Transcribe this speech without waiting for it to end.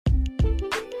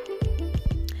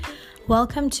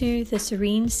Welcome to the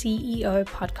Serene CEO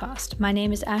podcast. My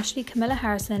name is Ashley Camilla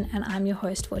Harrison and I'm your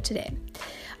host for today.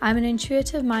 I'm an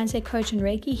intuitive mindset coach and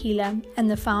Reiki healer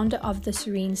and the founder of the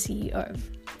Serene CEO.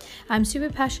 I'm super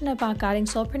passionate about guiding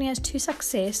soulpreneurs to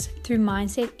success through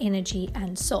mindset, energy,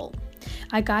 and soul.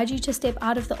 I guide you to step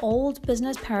out of the old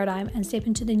business paradigm and step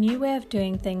into the new way of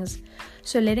doing things.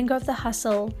 So letting go of the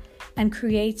hustle and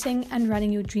creating and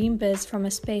running your dream biz from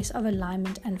a space of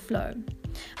alignment and flow.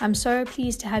 I'm so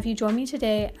pleased to have you join me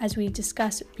today as we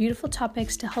discuss beautiful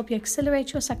topics to help you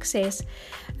accelerate your success,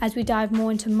 as we dive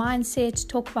more into mindset,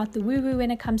 talk about the woo-woo when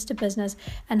it comes to business,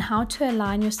 and how to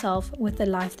align yourself with the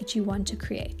life that you want to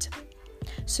create.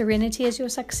 Serenity is your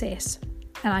success,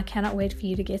 and I cannot wait for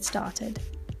you to get started.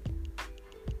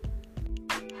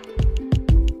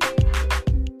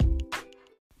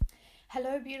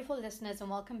 Hello, beautiful listeners, and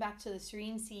welcome back to the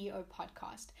Serene CEO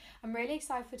podcast. I'm really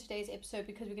excited for today's episode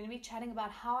because we're going to be chatting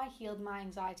about how I healed my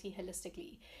anxiety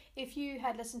holistically. If you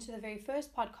had listened to the very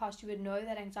first podcast, you would know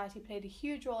that anxiety played a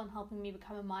huge role in helping me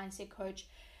become a mindset coach,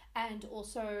 and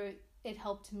also it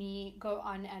helped me go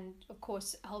on and, of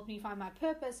course, helped me find my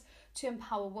purpose to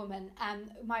empower women.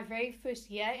 My very first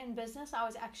year in business, I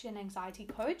was actually an anxiety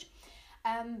coach.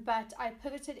 But I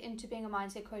pivoted into being a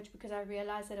mindset coach because I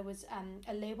realized that it was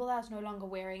a label that I was no longer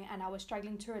wearing, and I was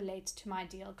struggling to relate to my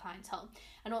ideal clientele.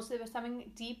 And also there was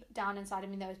something deep down inside of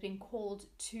me that was being called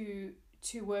to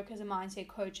work as a mindset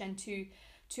coach, and to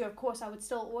of course I would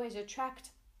still always attract,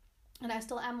 and I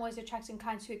still am always attracting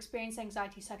clients who experience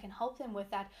anxiety, so I can help them with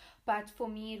that. But for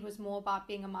me, it was more about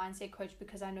being a mindset coach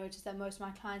because I noticed that most of my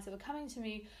clients that were coming to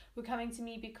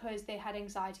me because they had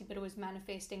anxiety, but it was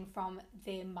manifesting from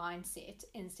their mindset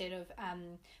instead of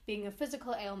being a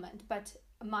physical ailment. But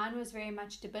mine was very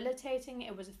much debilitating.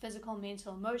 It was a physical,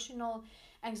 mental, emotional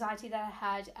anxiety that I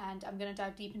had, and I'm going to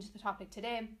dive deep into the topic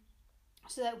today,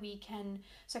 so I can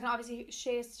obviously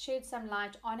shed some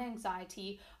light on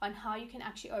anxiety, on how you can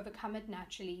actually overcome it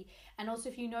naturally. And also,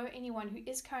 if you know anyone who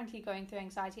is currently going through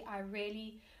anxiety, I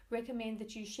really recommend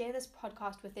that you share this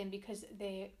podcast with them, because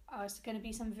there are going to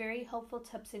be some very helpful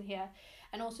tips in here,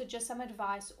 and also just some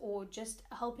advice or just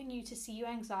helping you to see your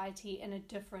anxiety in a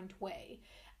different way.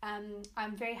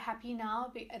 I'm very happy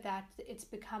now that it's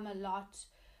become a lot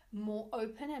more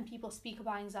open and people speak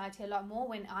about anxiety a lot more.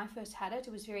 When I first had it,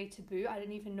 it was very taboo. I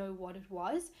didn't even know what it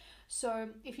was. So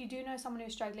if you do know someone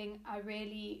who's struggling, I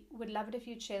really would love it if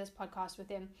you'd share this podcast with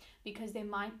them, because there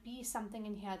might be something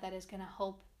in here that is going to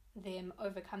help them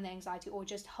overcome the anxiety, or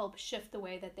just help shift the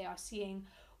way that they are seeing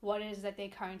what it is that they're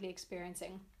currently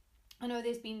experiencing. I know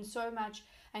there's been so much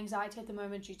anxiety at the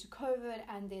moment due to COVID,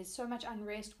 and there's so much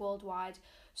unrest worldwide.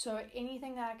 So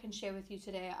anything that I can share with you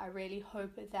today, I really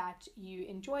hope that you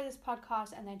enjoy this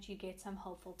podcast and that you get some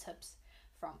helpful tips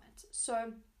from it.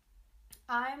 So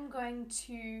I'm going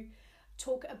to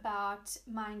talk about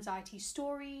my anxiety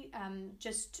story,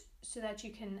 just so that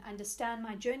you can understand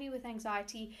my journey with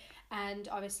anxiety, and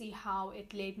obviously how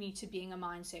it led me to being a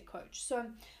mindset coach. So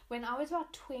when I was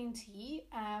about 20,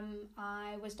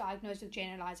 I was diagnosed with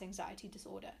generalized anxiety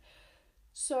disorder.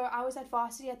 So I was at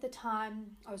varsity at the time.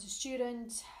 I was a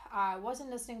student. I wasn't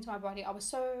listening to my body. I was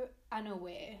so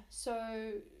unaware,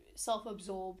 so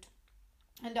self-absorbed,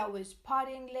 and I was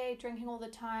partying late, drinking all the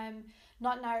time,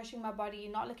 not nourishing my body,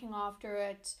 not looking after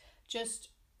it, just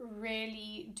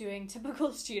really doing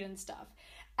typical student stuff.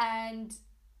 And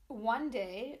one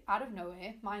day, out of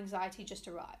nowhere, my anxiety just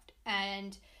arrived,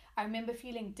 and I remember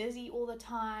feeling dizzy all the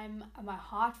time. My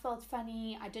heart felt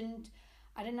funny. I didn't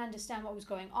understand what was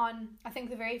going on. I think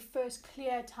the very first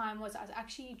clear time was I was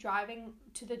actually driving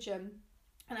to the gym,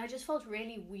 and I just felt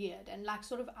really weird and like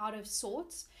sort of out of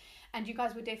sorts. And you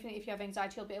guys would definitely, if you have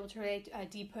anxiety, you'll be able to relate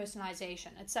depersonalization.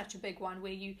 It's such a big one,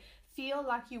 where you feel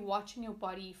like you're watching your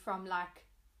body from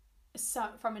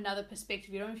another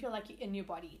perspective. You don't feel like you're in your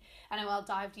body. And I'll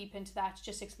dive deep into that to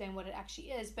just explain what it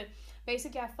actually is. But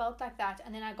basically, I felt like that.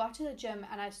 And then I got to the gym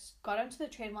and I got onto the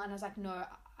treadmill, and I was like, no.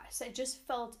 So it just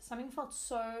something felt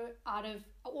so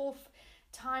off.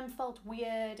 Time felt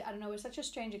weird. I don't know. It was such a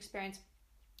strange experience.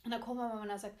 And I called my mom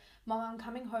and I was like, Mom, I'm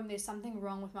coming home. There's something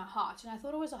wrong with my heart. And I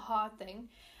thought it was a heart thing.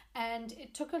 And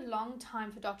it took a long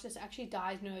time for doctors to actually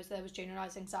diagnose that it was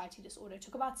generalized anxiety disorder. It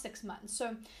took about 6 months.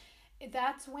 So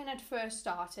that's when it first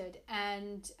started.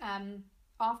 And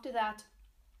after that,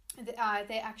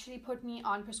 they actually put me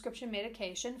on prescription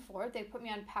medication for it. They put me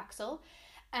on Paxil.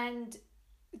 And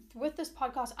with this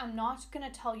podcast, I'm not going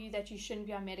to tell you that you shouldn't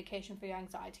be on medication for your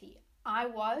anxiety. I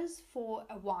was for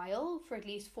a while, for at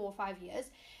least 4 or 5 years,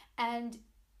 and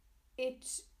it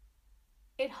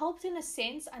helped in a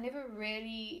sense. I never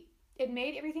really it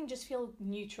made everything just feel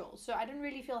neutral. So I didn't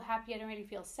really feel happy, I didn't really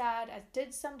feel sad. I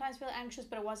did sometimes feel anxious,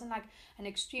 but it wasn't like an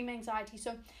extreme anxiety.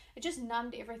 So it just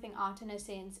numbed everything out in a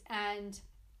sense. And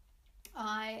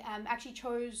I actually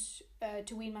chose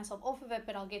to wean myself off of it,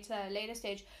 but I'll get to that at a later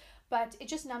stage. But it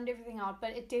just numbed everything out,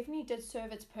 but it definitely did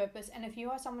serve its purpose. And if you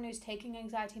are someone who's taking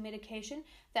anxiety medication,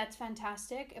 that's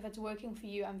fantastic. If it's working for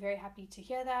you, I'm very happy to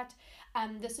hear that.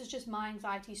 This is just my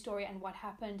anxiety story and what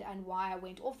happened and why I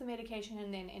went off the medication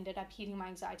and then ended up healing my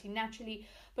anxiety naturally.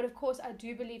 But of course, I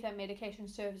do believe that medication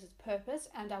serves its purpose,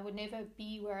 and I would never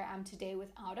be where I am today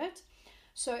without it.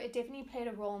 So it definitely played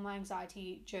a role in my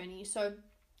anxiety journey. So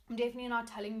I'm definitely not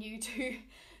telling you to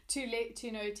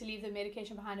leave the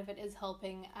medication behind if it is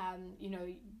helping.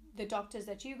 The doctors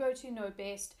that you go to know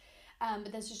best.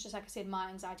 But this is just, like I said, my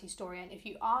anxiety story. And if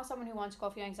you are someone who wants to go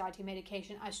off your anxiety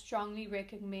medication, I strongly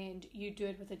recommend you do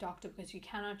it with a doctor, because you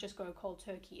cannot just go cold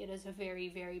turkey. It is a very,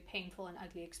 very painful and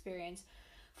ugly experience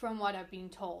from what I've been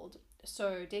told.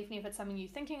 So definitely, if it's something you're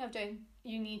thinking of doing,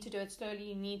 you need to do it slowly.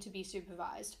 You need to be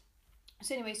supervised.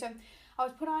 So anyway, so I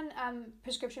was put on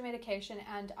prescription medication,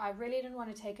 and I really didn't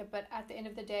want to take it, but at the end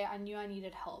of the day I knew I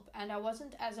needed help, and I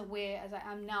wasn't as aware as I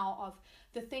am now of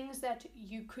the things that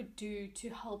you could do to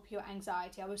help your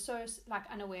anxiety. I was so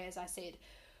unaware, as I said.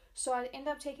 So I ended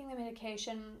up taking the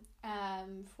medication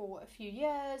for a few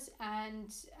years,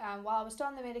 and while I was still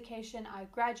on the medication, I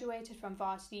graduated from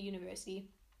Varsity University.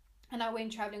 And I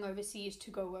went traveling overseas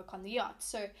to go work on the yacht.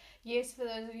 So yes, for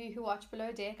those of you who watch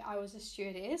Below Deck, I was a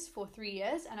stewardess for 3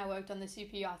 years, and I worked on the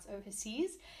super yachts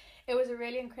overseas. It was a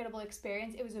really incredible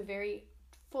experience. It was a very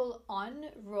full-on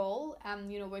role,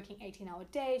 working 18-hour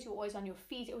days. You're always on your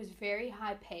feet. It was very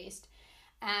high-paced.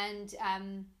 And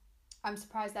I'm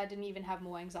surprised that I didn't even have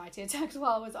more anxiety attacks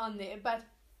while I was on there. But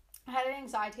I had an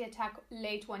anxiety attack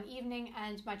late one evening,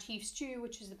 and my chief stew,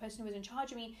 which is the person who was in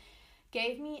charge of me,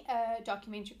 gave me a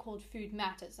documentary called Food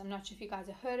Matters. I'm not sure if you guys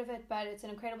have heard of it, but it's an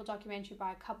incredible documentary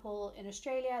by a couple in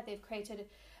Australia. They've created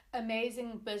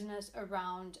amazing business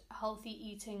around healthy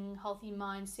eating, healthy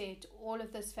mindset, all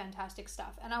of this fantastic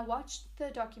stuff. And I watched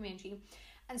the documentary,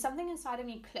 and something inside of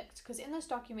me clicked, because in this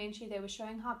documentary they were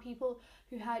showing how people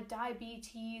who had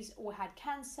diabetes or had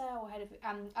cancer or had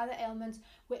other ailments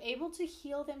were able to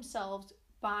heal themselves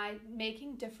by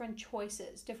making different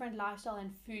choices, different lifestyle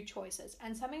and food choices.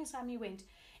 And something inside me went,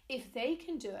 if they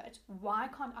can do it, why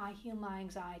can't I heal my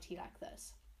anxiety like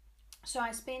this? So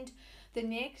I spent the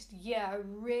next year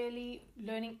really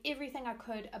learning everything I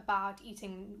could about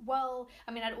eating well.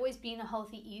 I mean, I'd always been a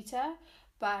healthy eater,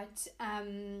 but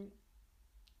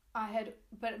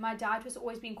my diet was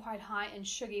always been quite high in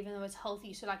sugar, even though it was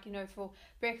healthy. So for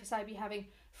breakfast I'd be having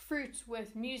fruit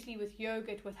with muesli, with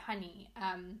yogurt, with honey,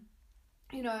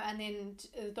 and then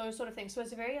those sort of things. So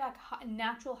it's a very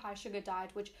natural high sugar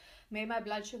diet, which made my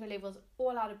blood sugar levels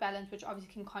all out of balance, which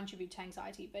obviously can contribute to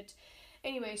anxiety. But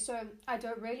anyway, so I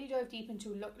really dove deep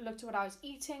into looked at what I was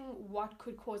eating, what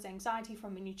could cause anxiety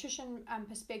from a nutrition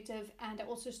perspective, and I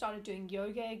also started doing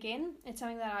yoga again. It's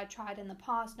something that I tried in the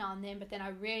past now and then, but then I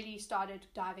really started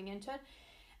diving into it,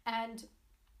 and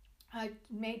I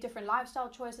made different lifestyle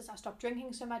choices. I stopped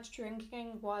drinking so much.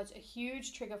 Drinking was a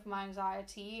huge trigger for my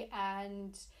anxiety,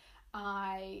 and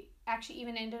I actually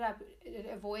even ended up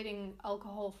avoiding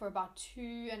alcohol for about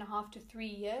 2.5 to 3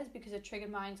 years because it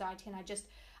triggered my anxiety, and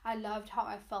I loved how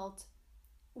I felt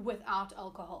without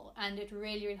alcohol, and it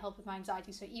really, really helped with my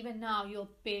anxiety. So even now,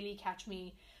 you'll barely catch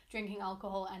me drinking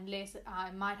alcohol unless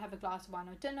I might have a glass of wine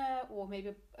or dinner, or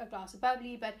maybe a glass of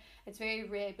bubbly, but it's very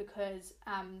rare because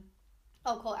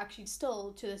alcohol actually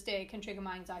still to this day can trigger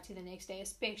my anxiety the next day,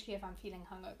 especially if I'm feeling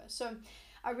hungover. So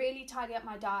I really tidied up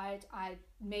my diet. I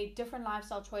made different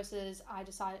lifestyle choices. I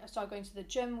started going to the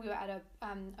gym. We were at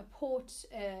a port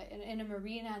in a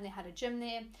marina, and they had a gym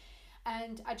there.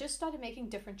 And I just started making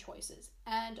different choices.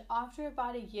 And after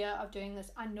about a year of doing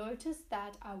this, I noticed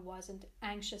that I wasn't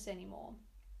anxious anymore.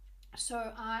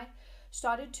 So I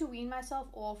started to wean myself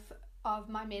off of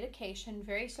my medication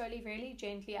very slowly, very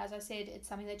gently. As I said, it's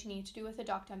something that you need to do with a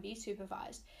doctor and be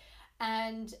supervised.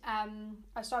 And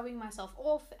I started weaning myself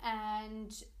off,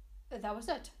 and that was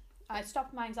it. I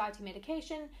stopped my anxiety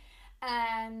medication,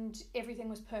 and everything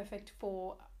was perfect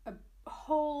for a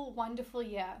whole wonderful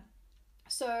year.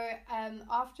 So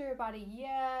after about a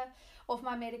year off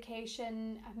my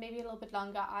medication, maybe a little bit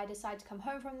longer, I decided to come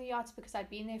home from the yachts because I'd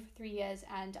been there for 3 years,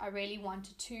 and I really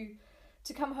wanted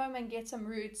to come home and get some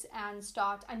roots and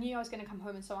start. I knew I was going to come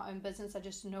home and start my own business. I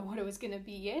just didn't know what it was going to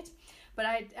be yet. But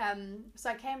so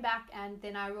I came back, and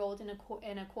then I enrolled in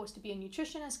a course to be a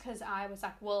nutritionist, because I was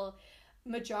like, well,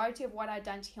 majority of what I'd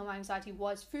done to heal my anxiety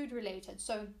was food related.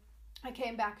 So I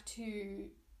came back to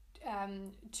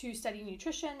to study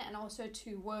nutrition and also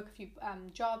to work a few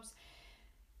jobs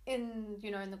in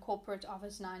the corporate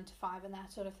office 9 to 5 and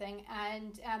that sort of thing.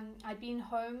 And I'd been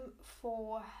home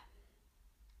for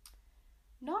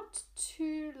not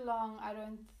too long, I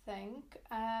don't think,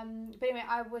 but anyway,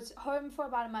 I was home for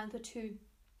about a month or two,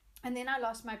 and then I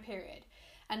lost my period.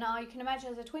 And now you can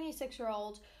imagine, as a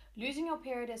 26-year-old, losing your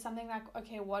period is something like,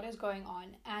 okay, what is going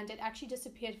on? And it actually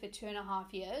disappeared for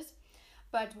 2.5 years.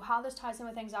 But how this ties in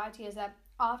with anxiety is that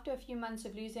after a few months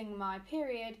of losing my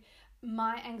period,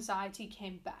 my anxiety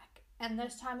came back. And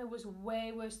this time it was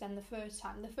way worse than the first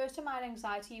time. The first time I had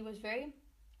anxiety was very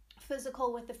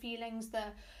physical, with the feelings, the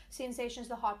sensations,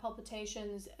 the heart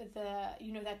palpitations,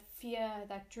 that fear,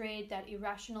 that dread, that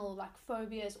irrational, like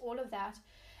phobias, all of that,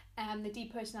 the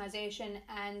depersonalization.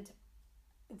 And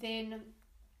then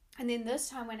this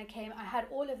time when it came, I had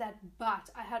all of that, but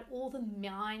I had all the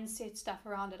mindset stuff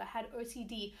around it. I had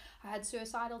OCD, I had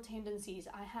suicidal tendencies,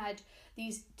 I had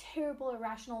these terrible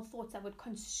irrational thoughts that would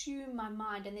consume my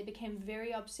mind, and they became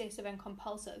very obsessive and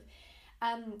compulsive.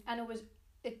 And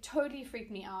it totally freaked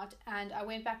me out. And I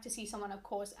went back to see someone, of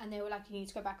course, and they were like, you need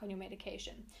to go back on your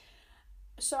medication.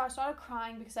 So I started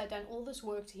crying because I'd done all this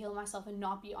work to heal myself and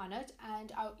not be on it.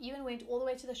 And I even went all the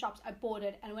way to the shops. I bought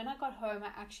it. And when I got home,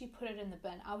 I actually put it in the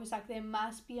bin. I was like, there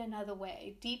must be another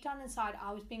way. Deep down inside,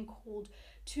 I was being called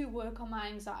to work on my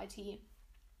anxiety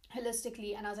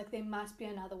holistically. And I was like, there must be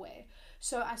another way.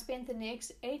 So I spent the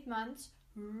next 8 months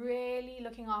really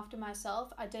looking after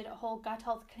myself. I did a whole gut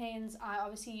health cleanse. I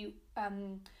obviously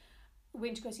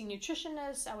went to go see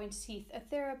nutritionists. I went to see a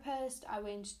therapist. I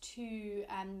went to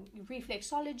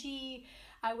reflexology.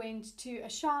 I went to a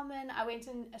shaman. I went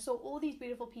and saw all these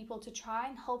beautiful people to try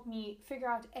and help me figure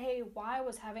out why I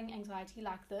was having anxiety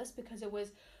like this, because it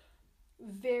was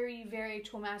very, very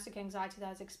traumatic anxiety that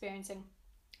I was experiencing.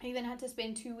 I even had to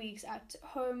spend 2 weeks at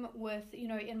home with,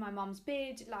 in my mom's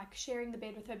bed, like sharing the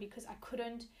bed with her, because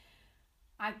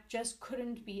I just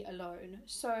couldn't be alone.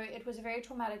 So it was a very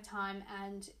traumatic time,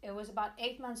 and it was about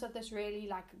 8 months of this really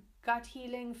like gut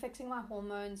healing, fixing my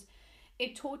hormones.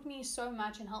 It taught me so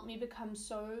much and helped me become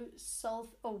so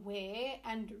self-aware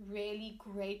and really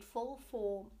grateful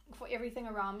for everything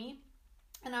around me.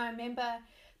 And I remember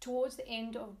towards the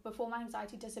end before my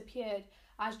anxiety disappeared,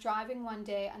 I was driving one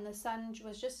day and the sun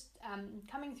was just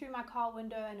coming through my car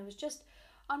window, and it was just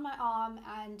on my arm,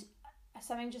 and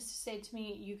something just said to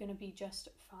me, you're going to be just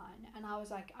fine. And I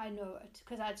was like, I know it,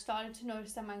 because I'd started to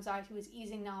notice that my anxiety was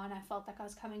easing now, and I felt like I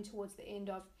was coming towards the end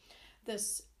of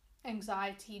this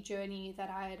anxiety journey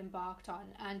that I had embarked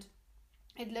on. And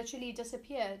it literally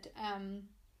disappeared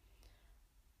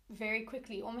very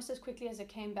quickly, almost as quickly as it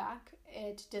came back.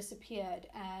 It disappeared.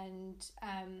 And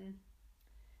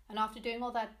after doing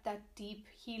all that deep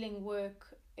healing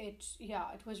work, it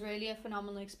was really a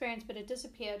phenomenal experience. But it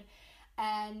disappeared,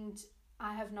 and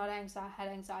I have not had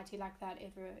anxiety like that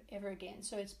ever again.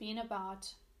 So it's been about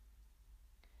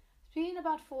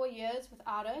 4 years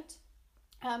without it.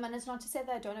 And it's not to say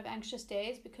that I don't have anxious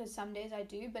days, because some days I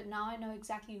do, but now I know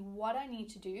exactly what I need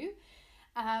to do.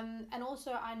 And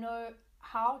also I know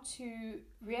how to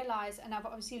realize, and I've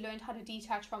obviously learned how to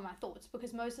detach from my thoughts,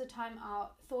 because most of the time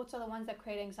our thoughts are the ones that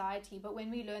create anxiety. But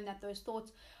when we learn that those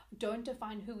thoughts don't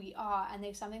define who we are, and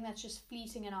there's something that's just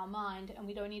fleeting in our mind, and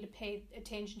we don't need to pay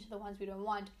attention to the ones we don't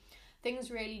want,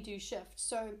 things really do shift.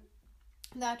 So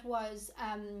that was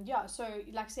so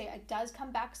like I say, it does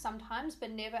come back sometimes,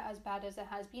 but never as bad as it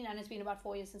has been. And it's been about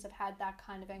 4 years since I've had that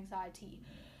kind of anxiety.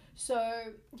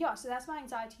 So that's my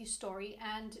anxiety story.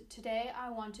 And today I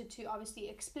wanted to obviously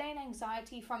explain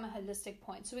anxiety from a holistic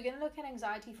point. So we're going to look at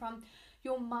anxiety from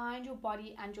your mind, your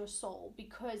body, and your soul,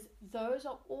 because those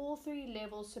are all three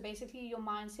levels. So basically your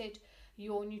mindset,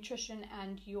 your nutrition,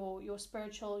 and your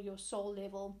spiritual, your soul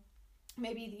level.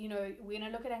 Maybe, we're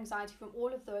going to look at anxiety from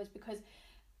all of those, because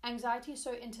anxiety is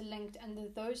so interlinked, and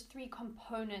those three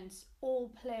components all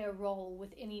play a role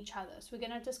within each other. So we're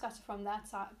going to discuss it from that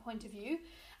point of view.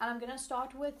 And I'm going to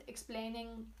start with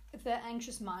explaining the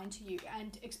anxious mind to you,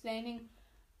 and explaining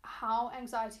how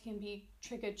anxiety can be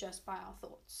triggered just by our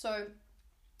thoughts. So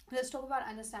let's talk about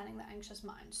understanding the anxious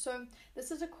mind. So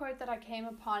this is a quote that I came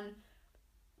upon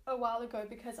a while ago,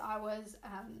 because I was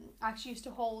actually used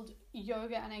to hold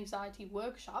yoga and anxiety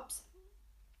workshops,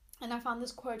 and I found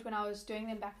this quote when I was doing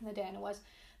them back in the day, and it was,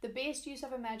 the best use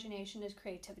of imagination is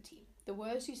creativity. The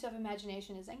worst use of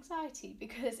imagination is anxiety,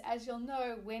 because as you'll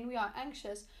know, when we are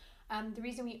anxious, the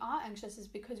reason we are anxious is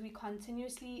because we're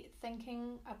continuously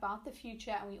thinking about the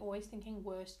future, and we're always thinking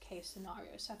worst case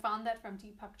scenarios. So I found that from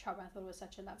Deepak Chopra. I thought it was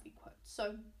such a lovely quote.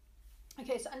 So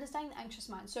understanding the anxious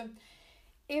mind. So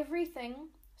everything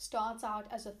starts out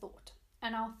as a thought.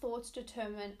 and our thoughts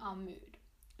determine our mood.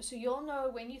 So you'll know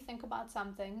when you think about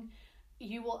something,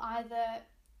 you will either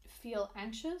feel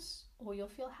anxious, or you'll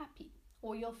feel happy,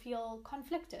 or you'll feel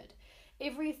conflicted.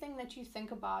 Everything that you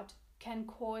think about can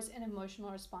cause an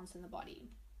emotional response in the body.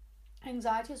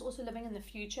 Anxiety is also living in the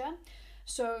future.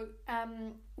 So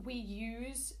we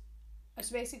use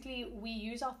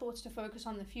our thoughts to focus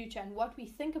on the future, and what we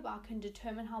think about can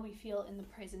determine how we feel in the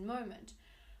present moment.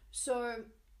 So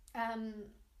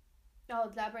I'll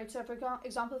elaborate. So for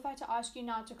example, if I had to ask you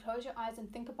now to close your eyes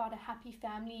and think about a happy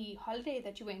family holiday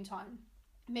that you went on,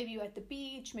 maybe you were at the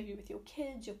beach, maybe with your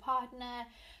kids, your partner,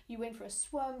 you went for a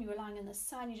swim, you were lying in the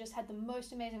sun, you just had the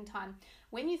most amazing time.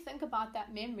 When you think about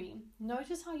that memory,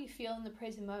 notice how you feel in the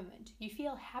present moment. You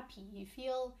feel happy, you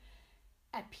feel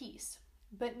at peace.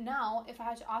 But now, if I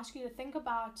had to ask you to think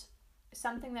about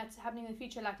something that's happening in the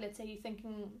future, like let's say you think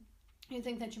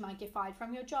that you might get fired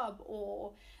from your job,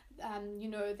 or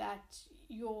that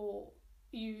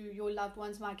your loved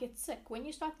ones might get sick. When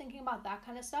you start thinking about that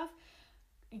kind of stuff,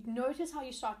 notice how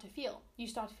you start to feel. You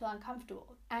start to feel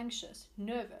uncomfortable, anxious,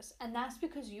 nervous, and that's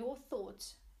because your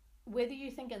thoughts, whether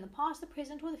you think in the past, the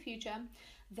present, or the future,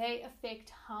 they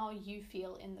affect how you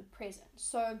feel in the present.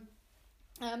 So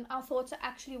our thoughts are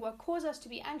actually what cause us to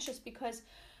be anxious, because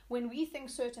when we think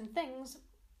certain things,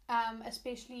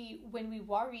 especially when we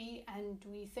worry and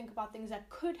we think about things that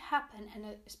could happen, and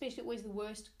especially always the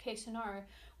worst case scenario,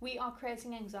 we are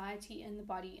creating anxiety in the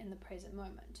body in the present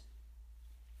moment.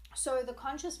 So the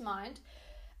conscious mind,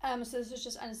 so this is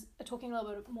just talking a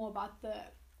little bit more about the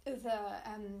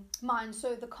mind.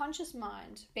 So the conscious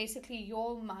mind, basically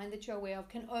your mind that you're aware of,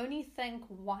 can only think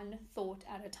one thought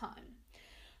at a time.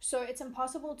 So it's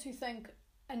impossible to think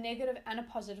a negative and a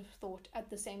positive thought at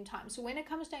the same time. So when it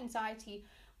comes to anxiety,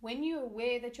 when you're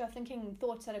aware that you're thinking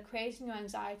thoughts that are creating your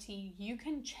anxiety, you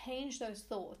can change those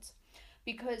thoughts,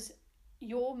 because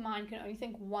your mind can only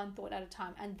think one thought at a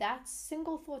time, and that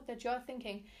single thought that you're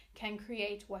thinking can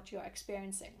create what you're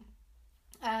experiencing.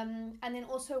 And then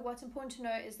also what's important to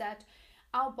know is that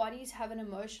our bodies have an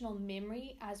emotional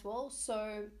memory as well.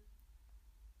 So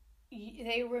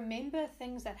they remember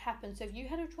things that happen. So if you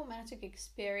had a traumatic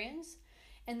experience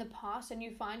in the past and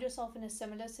you find yourself in a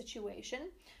similar situation,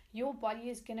 your body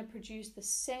is going to produce the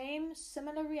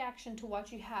similar reaction to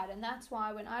what you had. And that's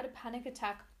why when I had a panic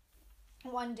attack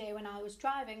one day when I was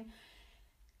driving,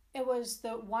 it was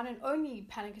the one and only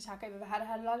panic attack I've ever had. I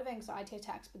had a lot of anxiety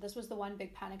attacks, but this was the one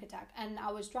big panic attack. And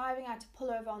I was driving, I had to pull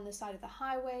over on the side of the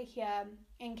highway here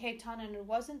in Cape Town, and it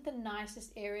wasn't the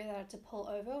nicest area that I had to pull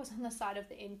over. It was on the side of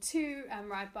the N2,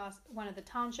 right past one of the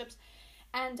townships,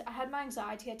 and I had my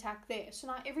anxiety attack there. So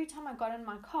now every time I got in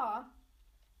my car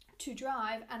to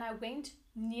drive and I went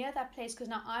near that place, because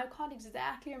now I can't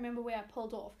exactly remember where I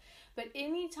pulled off, but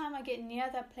anytime I get near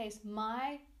that place,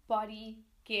 my body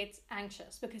gets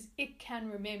anxious because it can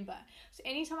remember. So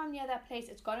anytime I'm near that place,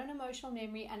 it's got an emotional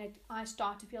memory, and I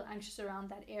start to feel anxious around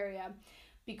that area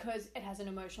because it has an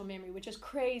emotional memory, which is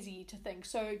crazy to think.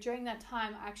 So during that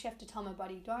time, I actually have to tell my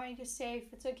body, don't worry, you're safe,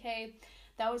 it's okay.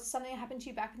 That was something that happened to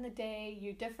you back in the day.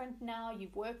 You're different now.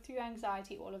 You've worked through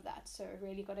anxiety, all of that. So I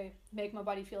really got to make my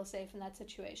body feel safe in that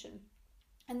situation.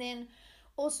 And then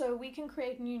also we can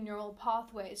create new neural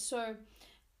pathways. So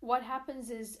what happens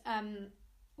is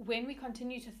when we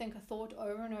continue to think a thought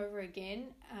over and over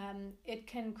again, it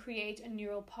can create a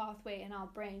neural pathway in our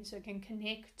brain. So it can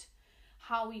connect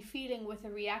how we're feeling with a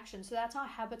reaction. So that's how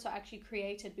habits are actually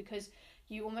created, because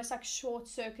you almost like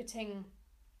short-circuiting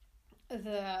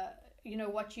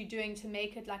what you're doing to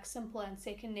make it like simple and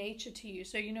second nature to you.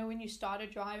 So when you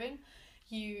started driving,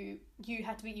 you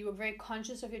were very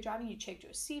conscious of your driving. You checked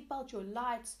your seatbelt, your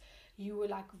lights, you were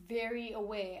like very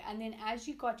aware. And then as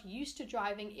you got used to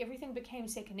driving, everything became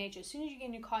second nature. As soon as you get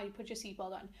in your car, you put your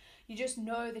seatbelt on. You just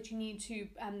know that you need to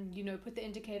put the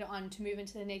indicator on to move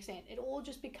into the next lane. It all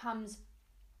just becomes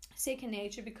second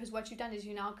nature, because what you've done is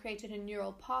you now created a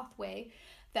neural pathway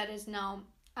that is now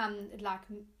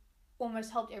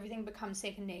almost helped everything become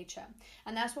second nature.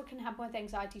 And that's what can happen with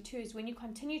anxiety too, is when you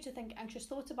continue to think anxious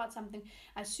thoughts about something,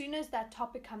 as soon as that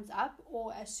topic comes up,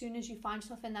 or as soon as you find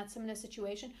yourself in that similar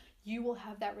situation, you will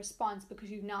have that response,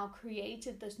 because you've now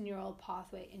created this neural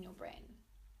pathway in your brain.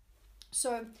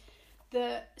 So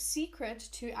the secret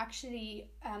to actually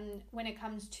when it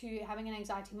comes to having an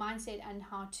anxiety mindset and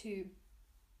how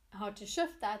to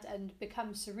shift that and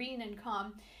become serene and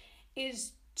calm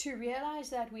is to realize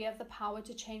that we have the power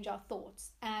to change our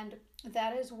thoughts. And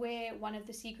that is where one of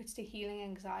the secrets to healing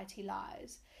anxiety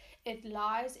lies. It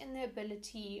lies in the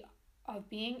ability of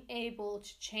being able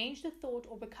to change the thought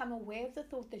or become aware of the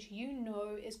thought that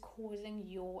is causing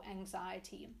your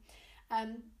anxiety.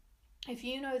 if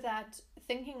you know that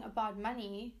thinking about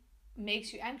money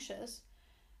makes you anxious,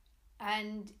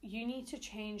 and you need to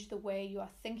change the way you are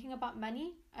thinking about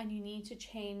money, and you need to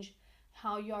change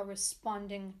how you are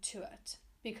responding to it,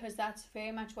 because that's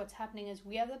very much what's happening. Is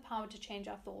we have the power to change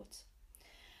our thoughts,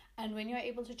 and when you're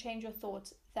able to change your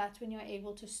thoughts, that's when you're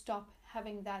able to stop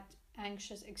having that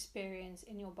anxious experience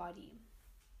in your body.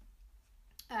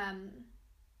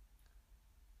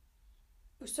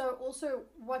 So also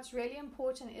what's really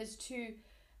important is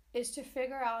to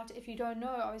figure out, if you don't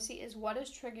know, obviously, is what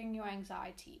is triggering your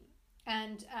anxiety,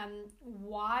 and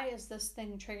why is this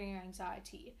thing triggering your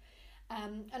anxiety,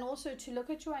 and also to look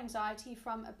at your anxiety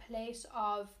from a place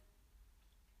of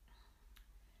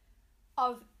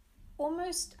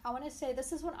almost, I want to say,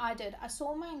 this is what I did. I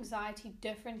saw my anxiety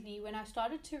differently when I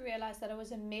started to realize that it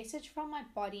was a message from my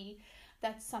body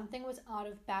that something was out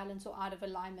of balance or out of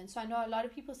alignment. So I know a lot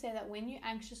of people say that when you're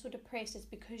anxious or depressed, it's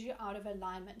because you're out of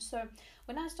alignment. So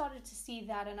when I started to see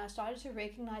that, and I started to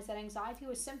recognize that anxiety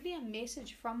was simply a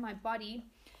message from my body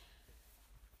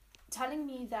telling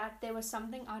me that there was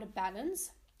something out of balance,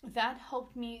 that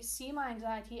helped me see my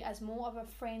anxiety as more of a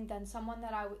friend than something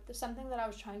that I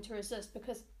was trying to resist.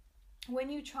 Because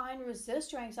when you try and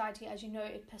resist your anxiety, as you know,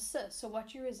 it persists. So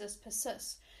what you resist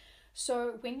persists.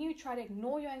 So when you try to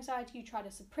ignore your anxiety, you try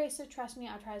to suppress it. Trust me,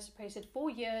 I tried to suppress it for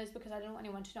years because I didn't want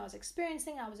anyone to know I was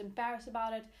experiencing it. I was embarrassed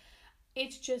about it.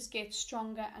 It just gets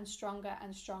stronger and stronger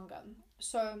and stronger.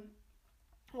 So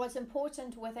what's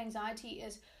important with anxiety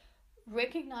is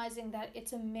recognizing that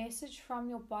it's a message from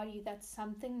your body that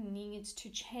something needs to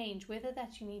change, whether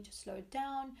that you need to slow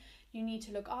down, you need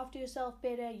to look after yourself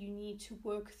better, you need to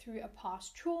work through a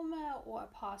past trauma or a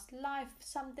past life,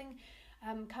 something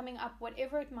coming up,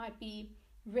 whatever it might be.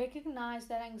 Recognize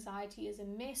that anxiety is a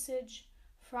message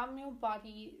from your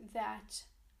body that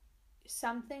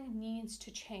something needs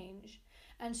to change,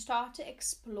 and start to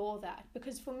explore that.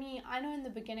 Because for me, I know in the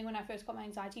beginning when I first got my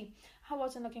anxiety, I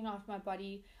wasn't looking after my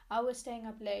body. I was staying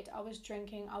up late, I was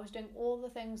drinking, I was doing all the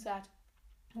things that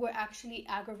were actually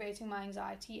aggravating my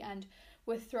anxiety and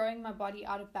were throwing my body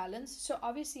out of balance. So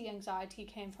obviously anxiety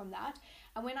came from that.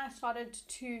 And when I started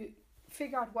to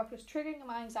figure out what was triggering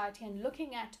my anxiety and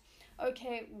looking at,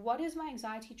 okay, what is my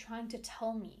anxiety trying to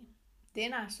tell me?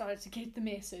 Then I started to get the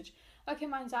message. Okay,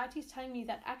 my anxiety is telling me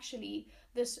that actually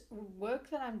this work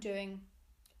that I'm doing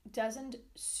isn't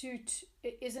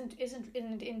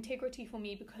in integrity for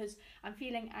me, because I'm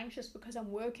feeling anxious because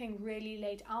I'm working really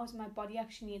late hours and my body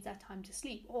actually needs that time to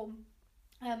sleep. Or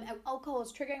alcohol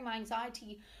is triggering my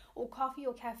anxiety, or coffee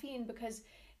or caffeine because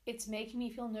it's making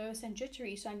me feel nervous and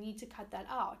jittery, so I need to cut that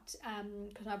out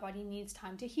because my body needs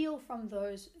time to heal from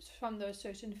those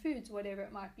certain foods, whatever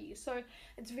it might be. So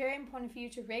it's very important for you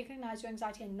to recognize your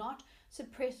anxiety and not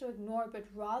suppress or ignore it, but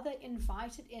rather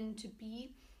invite it in to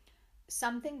be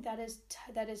something that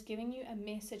is giving you a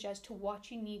message as to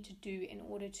what you need to do in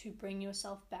order to bring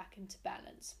yourself back into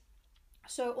balance.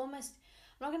 So almost,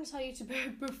 I'm not going to tell you to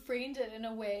befriend it in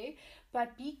a way,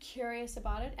 but be curious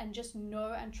about it and just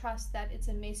know and trust that it's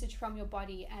a message from your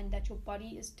body, and that your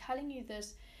body is telling you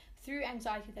this through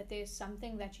anxiety, that there's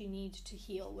something that you need to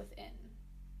heal within.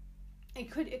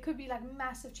 It could be like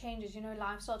massive changes,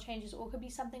 lifestyle changes, or it could be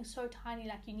something so tiny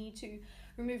like you need to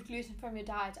remove gluten from your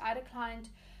diet. I had a client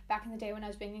back in the day when I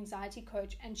was being an anxiety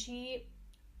coach, and she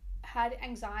had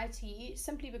anxiety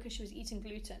simply because she was eating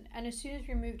gluten, and as soon as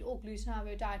we removed all gluten out of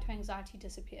her diet, her anxiety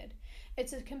disappeared.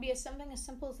 It can be something as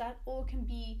simple as that, or it can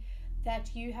be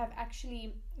that you have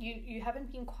actually you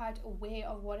haven't been quite aware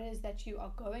of what it is that you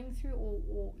are going through,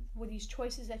 or with these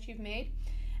choices that you've made.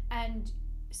 And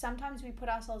sometimes we put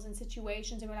ourselves in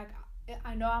situations and we're like,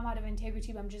 I know I'm out of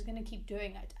integrity, but I'm just going to keep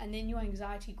doing it, and then your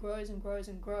anxiety grows and grows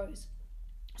and grows.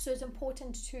 So it's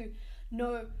important to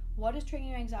know what is triggering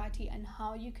your anxiety and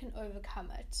how you can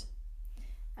overcome it.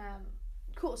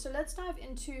 Cool. So let's dive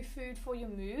into food for your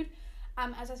mood.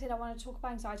 As I said, I want to talk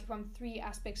about anxiety from three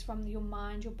aspects: from your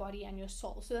mind, your body, and your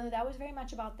soul. So that was very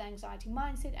much about the anxiety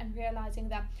mindset and realizing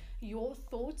that your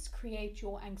thoughts create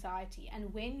your anxiety.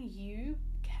 And when you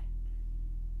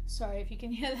sorry if you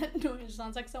can hear that noise, it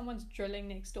sounds like someone's drilling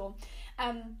next door.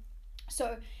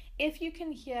 So if you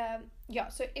can hear,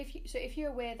 if you're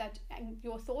aware that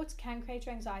your thoughts can create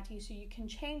your anxiety, so you can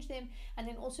change them, and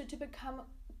then also to become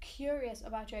curious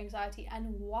about your anxiety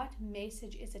and what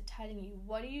message is it telling you?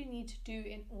 What do you need to do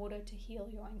in order to heal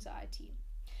your anxiety?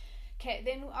 Okay,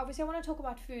 then obviously I want to talk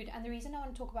about food, and the reason I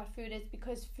want to talk about food is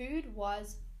because food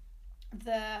was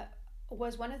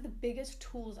one of the biggest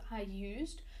tools I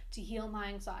used to heal my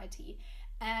anxiety.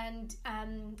 And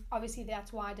obviously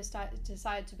that's why I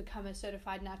decided to become a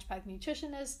certified naturopath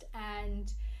nutritionist.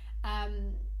 And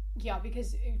yeah,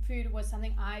 because food was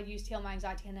something I used to heal my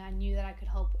anxiety, and I knew that I could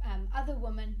help other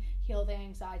women heal their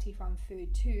anxiety from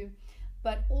food too.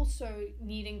 But also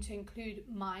needing to include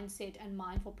mindset and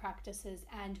mindful practices,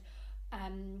 and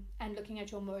looking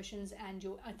at your emotions and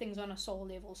your things on a soul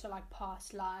level, so like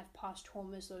past life, past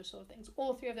traumas, those sort of things.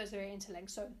 All three of those are very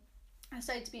interlinked. So I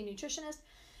started to be a nutritionist.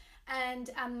 And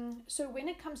so when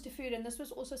it comes to food, and this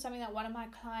was also something that one of my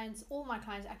clients, all my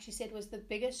clients actually said was the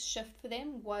biggest shift for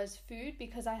them was food,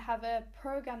 because I have a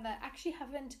program that I actually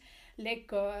haven't let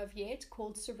go of yet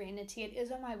called Serenity. It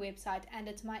is on my website, and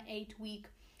it's my 8-week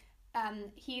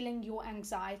healing your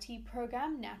anxiety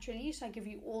program naturally. So I give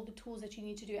you all the tools that you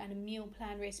need to do, and a meal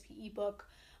plan, recipe ebook,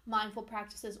 mindful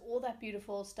practices, all that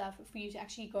beautiful stuff for you to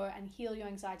actually go and heal your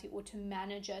anxiety or to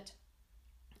manage it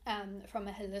from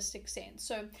a holistic sense.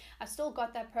 So I still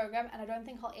got that program, and I don't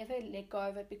think I'll ever let go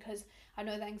of it, because I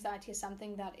know that anxiety is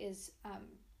something that is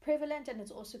prevalent, and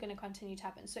it's also going to continue to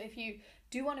happen. So if you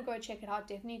do want to go check it out,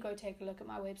 definitely go take a look at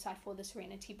my website for the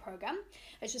Serenity program.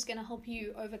 It's just going to help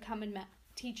you overcome and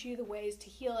teach you the ways to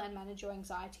heal and manage your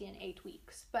anxiety in 8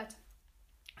 weeks. But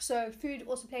so food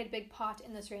also played a big part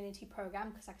in the Serenity program,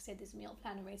 because like I said, there's a meal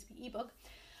plan and recipe ebook.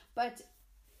 But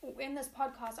in this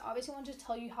podcast, I obviously want to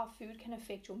tell you how food can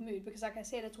affect your mood, because like I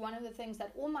said, it's one of the things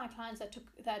that all my clients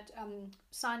that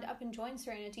signed up and joined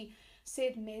Serenity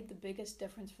said made the biggest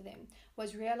difference for them,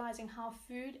 was realizing how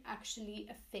food actually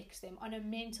affects them on a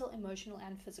mental, emotional,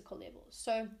 and physical level.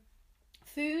 So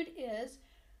food is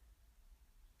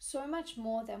so much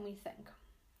more than we think.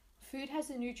 Food has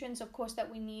the nutrients, of course, that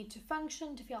we need to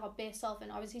function, to feel our best self,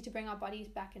 and obviously to bring our bodies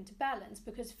back into balance,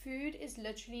 because food is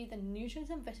literally the nutrients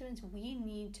and vitamins we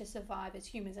need to survive as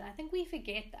humans. And I think we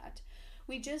forget that.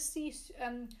 We just see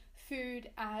food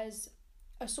as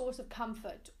a source of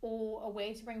comfort or a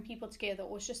way to bring people together,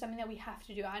 or it's just something that we have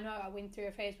to do. I know I went through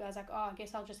a phase where I was like, oh, I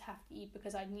guess I'll just have to eat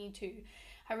because I need to.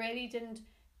 I really didn't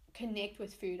connect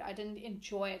with food. I didn't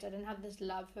enjoy it. I didn't have this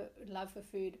love for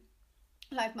food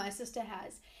like my sister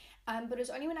has. But it was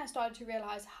only when I started to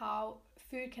realize how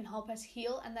food can help us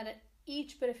heal, and that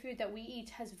each bit of food that we eat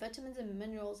has vitamins and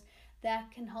minerals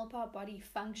that can help our body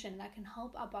function, that can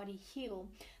help our body heal,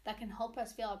 that can help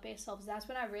us feel our best selves. That's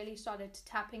when I really started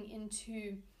tapping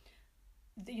into,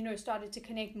 started to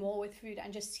connect more with food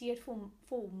and just see it for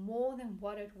more than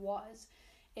what it was.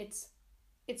 It's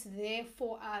there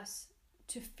for us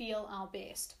to feel our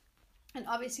best. And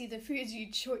obviously the foods you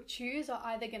choose are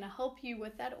either going to help you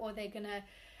with that, or they're going to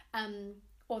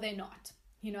or they're not.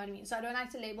 You know what I mean? So I don't like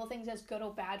to label things as good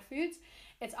or bad foods.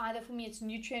 It's either, for me, it's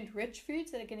nutrient rich foods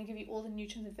that are going to give you all the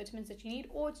nutrients and vitamins that you need,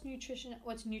 or it's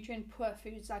nutrient poor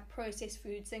foods like processed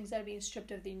foods, things that are being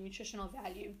stripped of their nutritional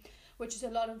value, which is a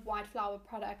lot of white flour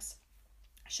products,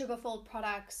 sugar-filled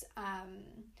products,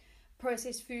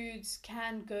 processed foods,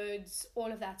 canned goods,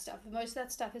 all of that stuff. Most of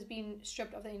that stuff has been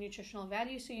stripped of their nutritional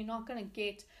value, so you're not going to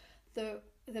get the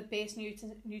best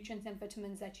nutrients and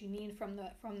vitamins that you need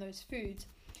from those foods.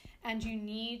 And you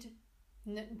need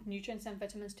nutrients and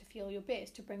vitamins to feel your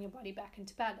best, to bring your body back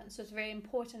into balance. So it's very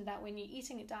important that when you're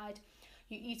eating a diet,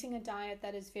 you're eating a diet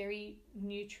that is very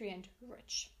nutrient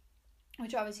rich,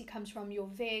 which obviously comes from your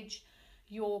veg,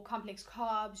 your complex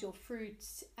carbs, your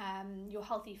fruits, your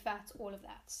healthy fats, all of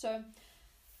that. So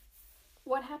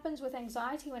what happens with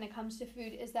anxiety when it comes to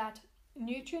food is that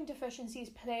nutrient deficiencies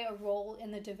play a role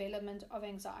in the development of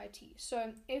anxiety.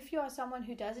 So if you are someone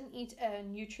who doesn't eat a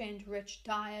nutrient-rich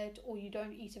diet, or you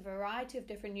don't eat a variety of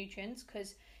different nutrients,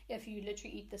 because if you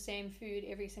literally eat the same food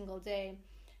every single day,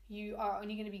 you are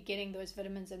only going to be getting those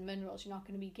vitamins and minerals. You're not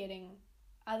going to be getting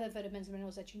other vitamins and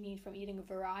minerals that you need from eating a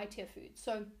variety of foods.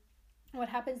 So what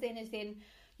happens then is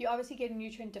you obviously get a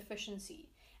nutrient deficiency.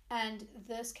 And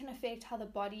this can affect how the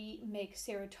body makes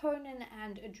serotonin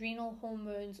and adrenal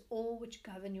hormones, all which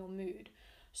govern your mood.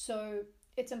 So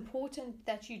it's important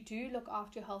that you do look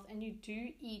after your health, and you do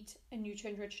eat a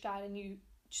nutrient-rich diet, and you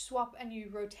swap and you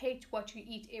rotate what you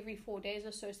eat every 4 days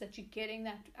or so that you're getting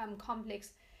that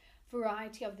complex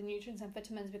variety of the nutrients and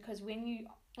vitamins. Because when you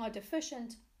are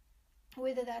deficient,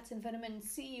 whether that's in vitamin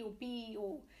C or B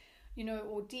or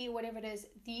D, whatever it is,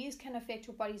 these can affect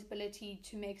your body's ability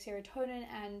to make serotonin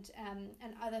and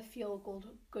other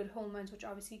feel-good hormones, which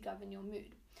obviously govern your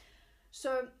mood.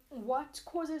 So what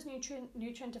causes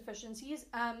nutrient deficiencies?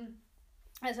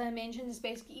 As I mentioned, is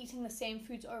basically eating the same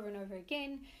foods over and over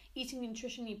again, eating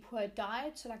nutritionally poor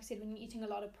diet. So like I said, when you're eating a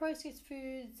lot of processed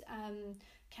foods,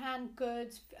 canned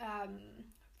goods,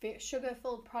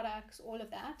 sugar-filled products, all of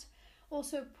that.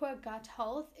 Also, poor gut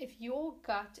health. If your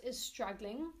gut is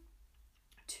struggling,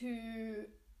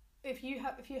 if you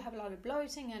have a lot of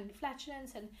bloating and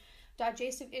flatulence and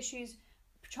digestive issues,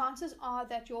 chances are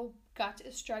that your gut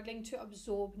is struggling to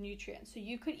absorb nutrients. So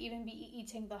you could even be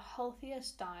eating the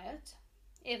healthiest diet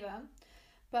ever,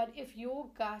 but if your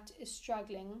gut is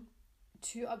struggling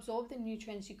to absorb the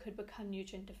nutrients, you could become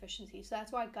nutrient deficiency. So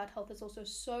that's why gut health is also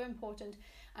so important.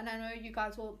 And I know you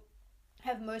guys will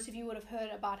have, most of you would have heard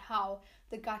about how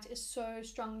the gut is so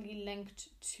strongly linked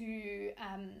to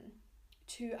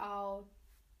our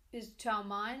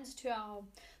minds,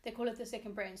 they call it the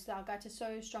second brain. So our gut is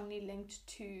so strongly linked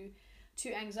to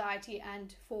anxiety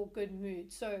and for good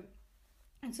mood. So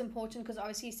it's important because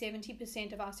obviously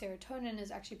 70% of our serotonin is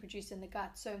actually produced in the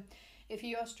gut. So if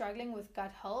you are struggling with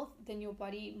gut health, then your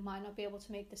body might not be able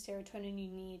to make the serotonin you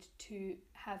need to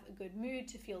have a good mood,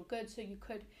 to feel good. So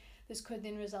this could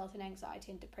then result in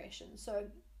anxiety and depression. So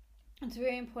it's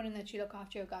very important that you look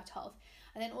after your gut health.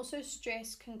 And then also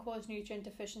stress can cause nutrient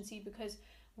deficiency, because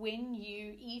when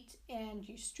you eat and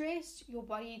you stress, your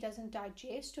body doesn't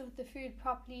digest the food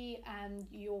properly and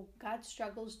your gut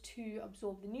struggles to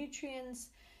absorb the nutrients.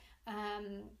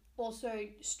 Also,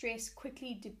 stress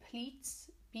quickly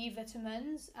depletes B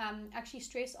vitamins. Actually,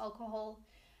 stress, alcohol,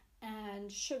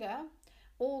 and sugar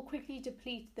all quickly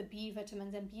deplete the B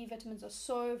vitamins, and B vitamins are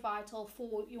so vital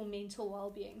for your mental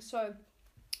well-being. So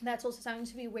that's also something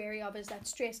to be wary of, is that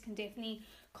stress can definitely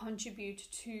contribute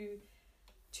to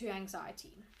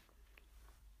anxiety.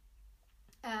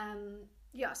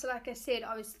 So like I said,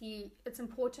 obviously it's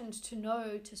important to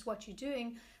notice what you're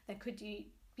doing that could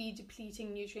be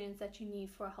depleting nutrients that you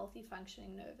need for a healthy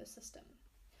functioning nervous system.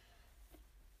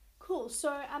 Cool.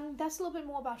 So that's a little bit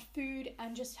more about food,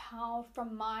 and just how,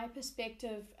 from my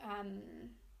perspective, how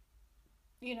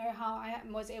I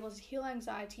was able to heal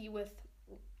anxiety with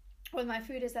my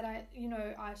food, is that I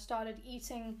started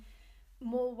eating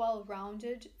more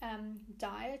well-rounded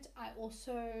diet. I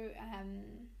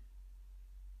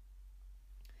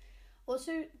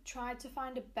also tried to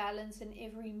find a balance in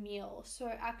every meal.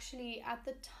 So actually, at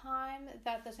the time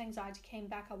that this anxiety came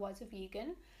back, I was a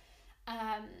vegan,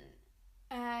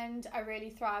 and I really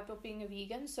thrived off being a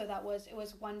vegan. So it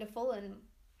was wonderful,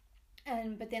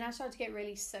 but then I started to get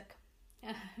really sick.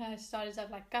 I started to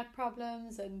have like gut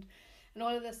problems and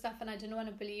all of this stuff, and I didn't want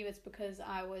to believe it's because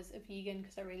I was a vegan,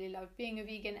 because I really loved being a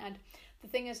vegan. And the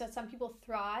thing is that some people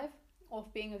thrive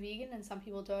off being a vegan and some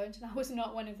people don't, and I was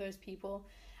not one of those people.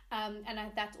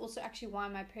 That's also actually why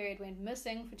my period went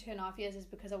missing for 2.5 years, is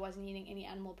because I wasn't eating any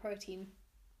animal protein.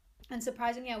 And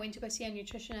surprisingly, I went to go see a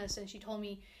nutritionist, and she told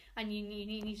me,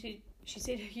 she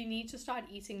said, you need to start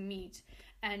eating meat.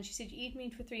 And she said, you eat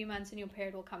meat for 3 months and your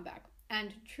period will come back.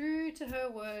 And true to her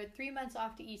word, 3 months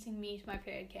after eating meat, my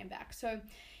period came back. So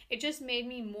it just made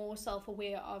me more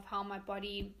self-aware of how my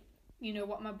body,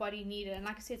 what my body needed. And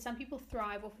like I said, some people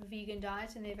thrive off a vegan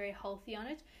diet and they're very healthy on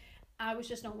it. I was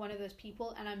just not one of those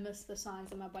people, and I missed the signs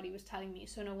that my body was telling me.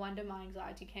 So no wonder my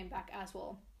anxiety came back as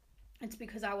well. It's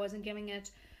because I wasn't giving it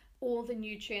all the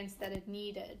nutrients that it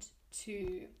needed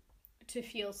to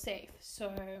feel safe.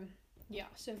 So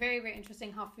very, very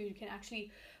interesting how food can actually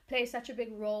play such a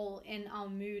big role in our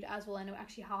mood as well, and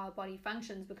actually how our body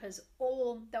functions, because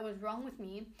all that was wrong with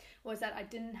me was that I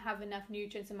didn't have enough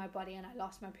nutrients in my body, and I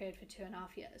lost my period for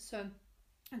 2.5 years. So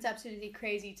it's absolutely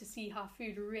crazy to see how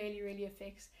food really, really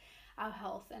affects our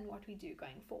health and what we do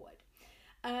going forward.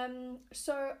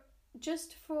 So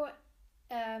just for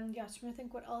I'm trying to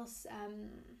think what else.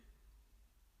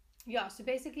 So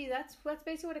basically that's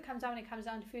basically what it comes down when it comes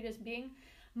down to food, is being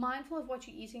mindful of what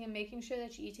you're eating and making sure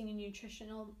that you're eating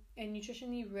a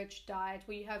nutritionally rich diet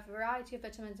where you have a variety of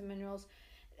vitamins and minerals,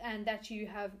 and that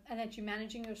you're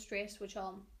managing your stress, which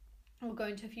I'll go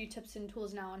into a few tips and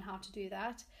tools now on how to do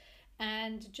that.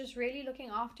 And just really looking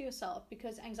after yourself,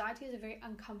 because anxiety is a very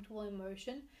uncomfortable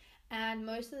emotion, and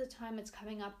most of the time it's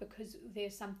coming up because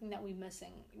there's something that we're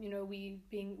missing. We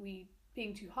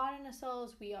being too hard on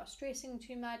ourselves, we are stressing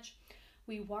too much,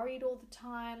 we're worried all the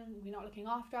time, we're not looking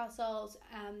after ourselves,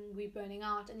 and we're burning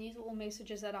out. And these are all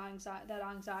messages that our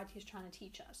anxiety is trying to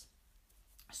teach us.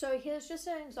 So here's just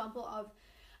an example of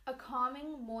a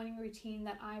calming morning routine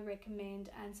that I recommend,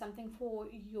 and something for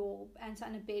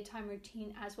and a bedtime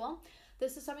routine as well.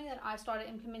 This is something that I started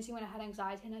implementing when I had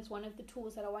anxiety, and it's one of the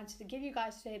tools that I wanted to give you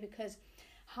guys today, because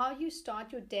how you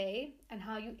start your day and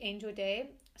how you end your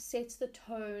day sets the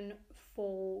tone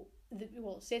for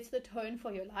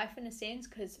your life, in a sense,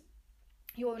 because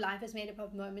your life is made up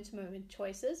of moment-to-moment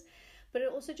choices. But it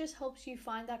also just helps you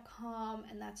find that calm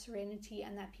and that serenity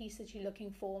and that peace that you're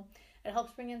looking for. It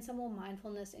helps bring in some more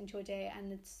mindfulness into your day,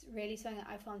 and it's really something that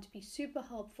I found to be super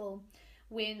helpful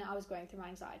when I was going through my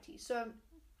anxiety. So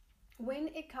when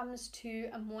it comes to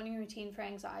a morning routine for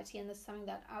anxiety, and this is something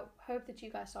that I hope that you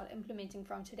guys start implementing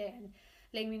from today and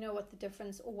letting me know what the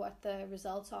difference or what the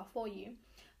results are for you.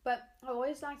 But I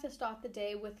always like to start the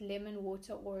day with lemon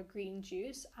water or a green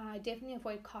juice. I definitely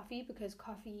avoid coffee because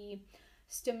coffee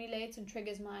stimulates and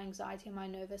triggers my anxiety and my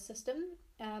nervous system.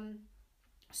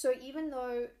 So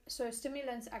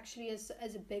stimulants actually is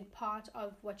a big part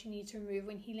of what you need to remove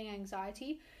when healing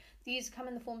anxiety. These come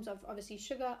in the forms of obviously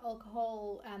sugar,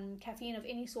 alcohol, caffeine of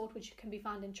any sort, which can be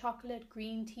found in chocolate,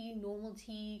 green tea, normal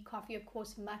tea, coffee, of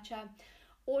course, matcha.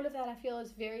 All of that, I feel,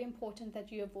 is very important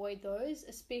that you avoid those,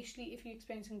 especially if you're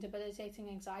experiencing debilitating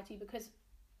anxiety, because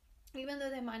even though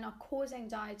they might not cause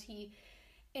anxiety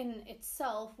in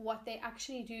itself, what they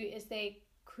actually do is they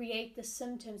create the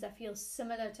symptoms that feel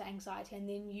similar to anxiety, and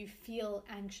then you feel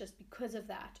anxious because of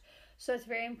that. So it's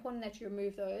very important that you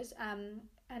remove those, and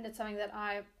it's something that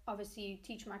I obviously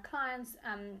teach my clients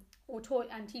or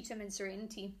teach them in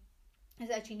Serenity, is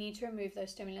that you need to remove those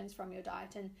stimulants from your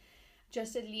diet, and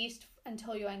just at least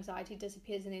until your anxiety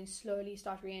disappears, and then slowly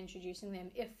start reintroducing them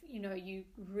if you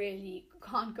really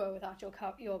can't go without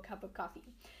your cup of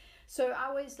coffee. So I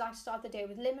always like to start the day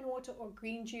with lemon water or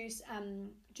green juice,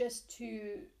 just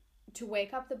to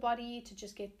wake up the body, to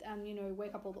just get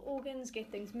wake up all the organs,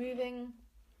 get things moving,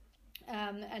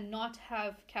 and not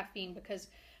have caffeine, because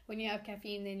when you have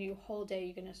caffeine, then your whole day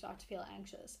you're going to start to feel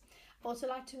anxious. I also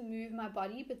like to move my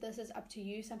body, but this is up to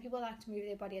you. Some people like to move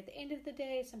their body at the end of the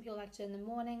day. Some people like to in the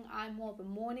morning. I'm more of a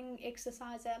morning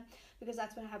exerciser because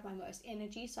that's when I have my most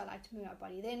energy. So I like to move my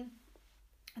body then.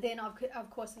 Then, of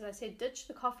course, as I said, ditch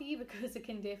the coffee because it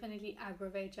can definitely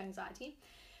aggravate your anxiety.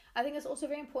 I think it's also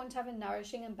very important to have a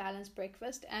nourishing and balanced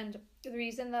breakfast. And the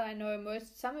reason that I know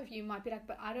some of you might be like,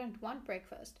 but I don't want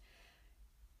breakfast.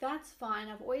 That's fine.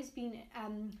 I've always been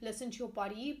listen to your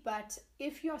body, but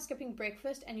if you are skipping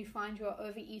breakfast and you find you are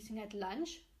overeating at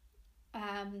lunch,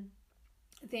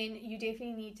 then you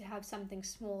definitely need to have something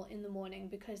small in the morning,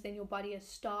 because then your body is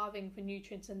starving for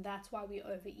nutrients, and that's why we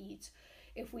overeat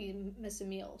if we miss a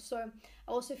meal. So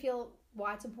I also feel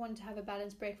why it's important to have a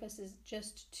balanced breakfast is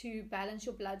just to balance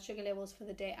your blood sugar levels for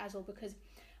the day as well, because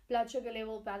blood sugar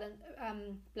levels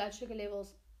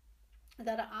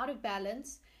that are out of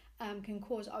balance can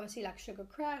cause obviously like sugar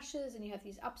crashes, and you have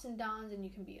these ups and downs, and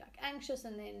you can be like anxious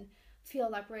and then feel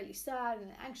like really sad,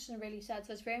 and anxious and really sad.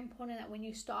 So it's very important that when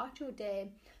you start your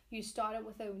day, you start it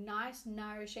with a nice,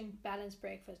 nourishing, balanced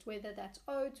breakfast, whether that's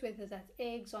oats, whether that's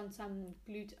eggs on some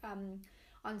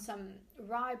on some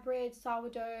rye bread,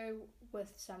 sourdough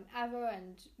with some avo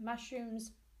and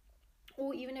mushrooms,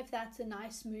 or even if that's a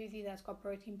nice smoothie that's got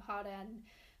protein powder and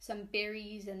some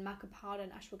berries and maca powder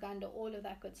and ashwagandha, all of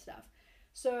that good stuff.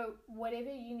 So whatever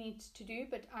you need to do,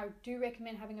 but I do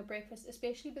recommend having a breakfast,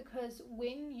 especially because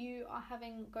when you are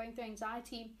going through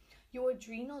anxiety, your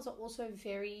adrenals are also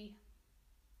very,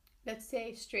 let's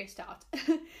say, stressed out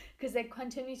because they're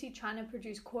continuously trying to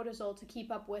produce cortisol to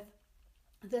keep up with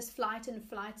this fight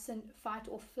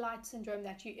or flight syndrome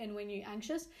that you're in when you're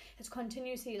anxious. It's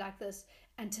continuously like this,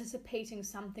 anticipating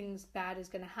something's bad is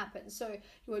going to happen. So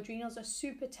your adrenals are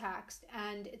super taxed,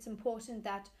 and it's important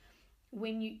that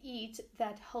when you eat,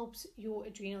 that helps your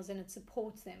adrenals and it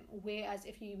supports them. Whereas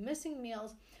if you're missing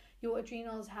meals, your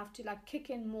adrenals have to like kick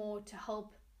in more to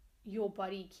help your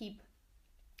body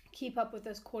keep up with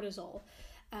this cortisol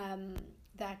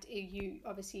that you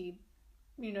obviously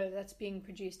that's being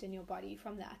produced in your body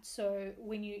from that. So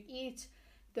when you eat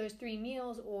those 3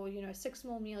 meals or 6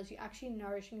 more meals, you're actually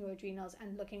nourishing your adrenals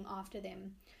and looking after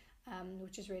them,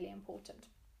 which is really important.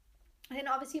 And then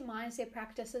obviously mindset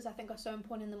practices I think are so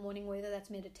important in the morning, whether that's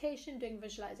meditation, doing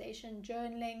visualization,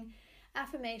 journaling,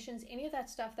 affirmations, any of that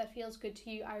stuff that feels good to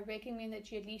you. I recommend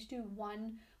that you at least do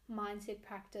one mindset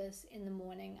practice in the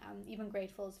morning. Even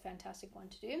grateful is a fantastic one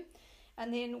to do.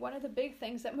 And then one of the big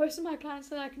things that most of my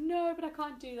clients are like, no, but I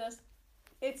can't do this.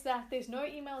 It's that there's no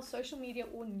email, social media,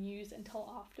 or news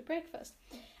until after breakfast.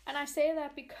 And I say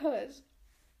that because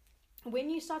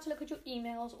when you start to look at your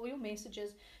emails or your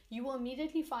messages, you will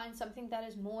immediately find something that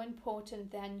is more important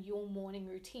than your morning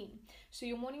routine. So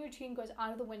your morning routine goes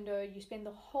out of the window. You spend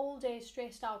the whole day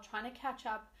stressed out trying to catch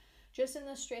up, just in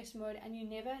the stress mode, and you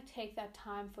never take that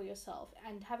time for yourself.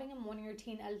 And having a morning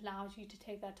routine allows you to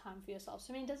take that time for yourself.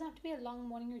 So it doesn't have to be a long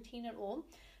morning routine at all.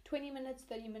 20 minutes,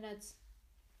 30 minutes,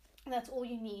 that's all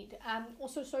you need.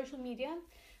 Also, social media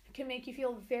can make you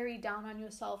feel very down on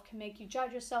yourself, can make you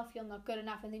judge yourself, feel not good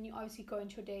enough, and then you obviously go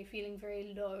into your day feeling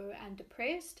very low and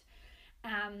depressed.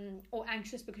 or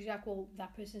anxious because you're like, well,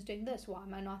 that person's doing this, why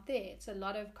am I not there? It's a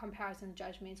lot of comparison,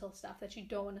 judgmental stuff that you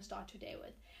don't want to start your day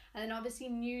with. And then obviously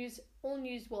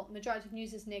majority of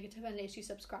news is negative unless you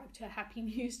subscribe to a happy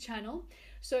news channel.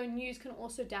 So news can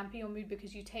also dampen your mood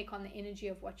because you take on the energy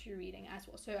of what you're reading as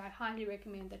well. So I highly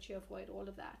recommend that you avoid all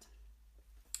of that.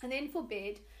 And then for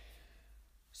bed,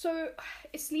 so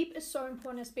sleep is so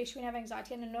important, especially when you have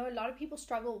anxiety. And I know a lot of people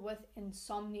struggle with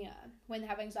insomnia when they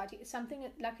have anxiety.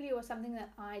 Luckily it was something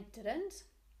that I didn't,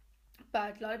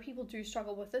 but a lot of people do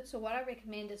struggle with it. So what I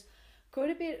recommend is go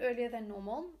to bed earlier than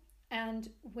normal. And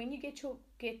when you get to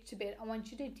bed, I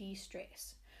want you to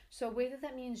de-stress. So whether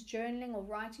that means journaling or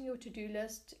writing your to-do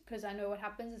list, because I know what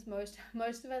happens is most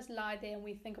of us lie there and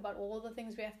we think about all the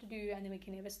things we have to do and then we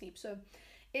can never sleep. So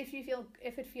if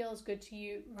it feels good to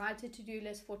you, write a to-do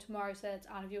list for tomorrow so that it's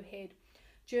out of your head.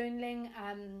 Journaling,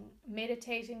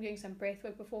 meditating, doing some breath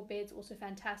work before bed is also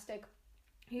fantastic.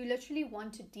 You literally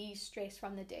want to de-stress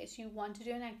from the day. So you want to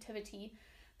do an activity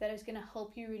that is going to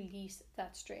help you release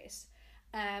that stress.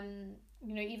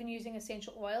 Even using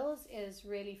essential oils is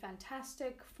really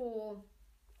fantastic for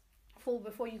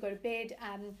before you go to bed.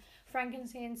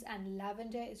 Frankincense and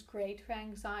lavender is great for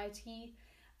anxiety.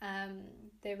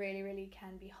 They really, really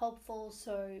can be helpful.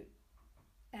 So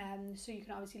you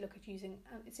can obviously look at using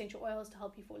essential oils to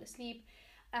help you fall asleep.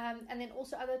 And then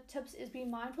also other tips is be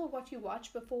mindful of what you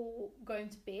watch before going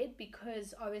to bed,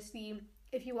 because obviously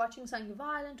if you're watching something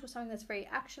violent or something that's very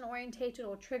action orientated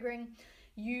or triggering,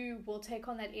 you will take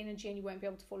on that energy and you won't be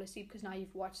able to fall asleep because now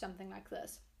you've watched something like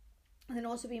this. And then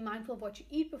also be mindful of what you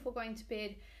eat before going to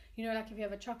bed. Like if you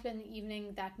have a chocolate in the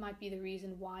evening, that might be the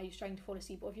reason why you're starting to fall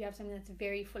asleep. Or if you have something that's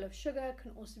very full of sugar,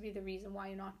 can also be the reason why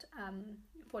you're not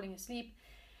falling asleep.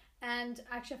 And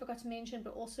actually I forgot to mention,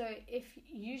 but also if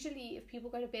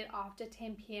people go to bed after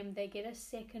 10 p.m, they get a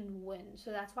second wind.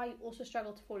 So that's why you also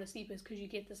struggle to fall asleep, is because you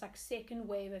get this like second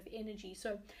wave of energy.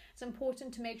 So it's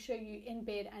important to make sure you're in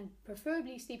bed and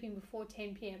preferably sleeping before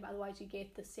 10 p.m. Otherwise you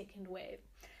get the second wave.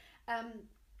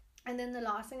 And then the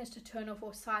last thing is to turn off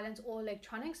or silence all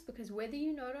electronics, because whether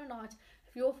you know it or not,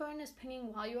 if your phone is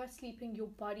pinging while you are sleeping, your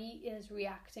body is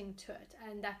reacting to it,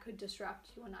 and that could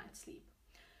disrupt your night's sleep.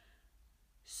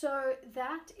 So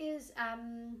that is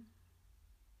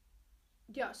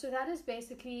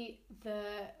basically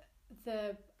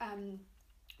the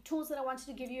tools that I wanted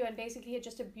to give you, and basically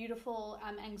just a beautiful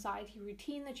anxiety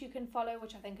routine that you can follow,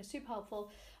 which I think is super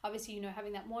helpful. Obviously,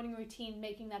 having that morning routine,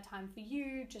 making that time for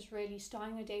you, just really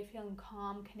starting your day feeling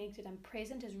calm, connected and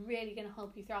present is really going to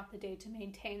help you throughout the day to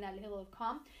maintain that level of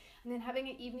calm. And then having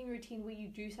an evening routine where you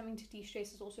do something to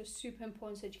de-stress is also super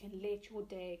important so that you can let your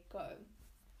day go.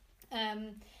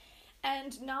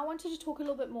 And now I wanted to talk a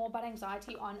little bit more about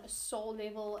anxiety on a soul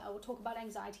level. I will talk about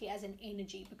anxiety as an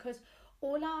energy, because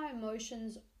all our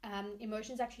emotions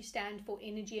actually stand for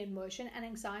energy and motion, and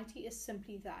anxiety is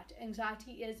simply that.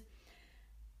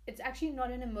 It's actually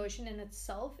not an emotion in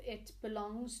itself. It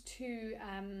belongs to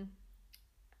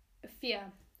fear.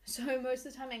 So most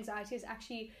of the time anxiety is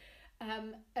actually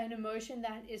an emotion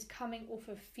that is coming off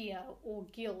of fear or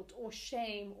guilt or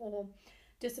shame or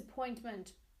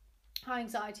disappointment. How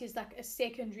anxiety is like a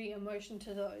secondary emotion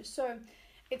to those. So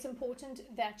it's important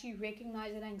that you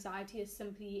recognize that anxiety is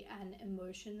simply an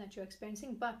emotion that you're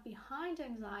experiencing, but behind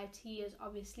anxiety is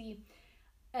obviously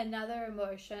another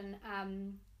emotion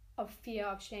of fear,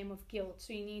 of shame, of guilt.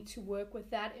 So you need to work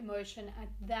with that emotion at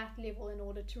that level in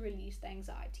order to release the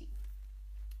anxiety.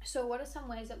 So what are some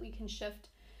ways that we can shift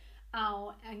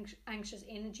our anxious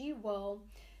energy? Well,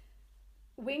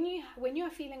 when you are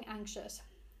feeling anxious,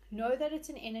 know that it's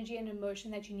an energy and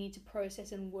emotion that you need to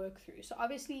process and work through. So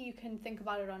obviously you can think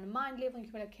about it on a mind level. You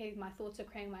can be like, okay, my thoughts are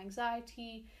creating my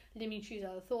anxiety. Let me choose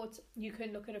other thoughts. You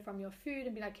can look at it from your food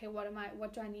and be like, okay, what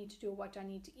do I need to do? What do I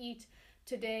need to eat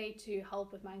today to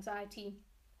help with my anxiety?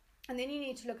 And then you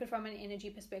need to look at it from an energy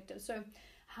perspective. So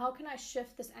how can I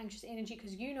shift this anxious energy?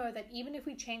 Because you know that even if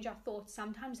we change our thoughts,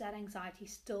 sometimes that anxiety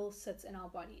still sits in our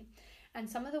body. And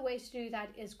some of the ways to do that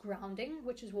is grounding,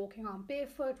 which is walking around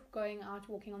barefoot, going out,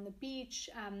 walking on the beach,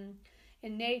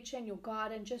 in nature, in your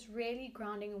garden. Just really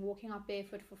grounding and walking out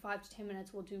barefoot for 5 to 10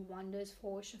 minutes will do wonders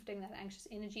for shifting that anxious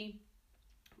energy.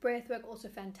 Breath work, also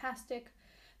fantastic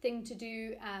thing to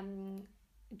do.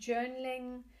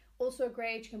 Journaling, also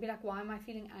great. You can be like, why am I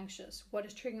feeling anxious? What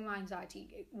is triggering my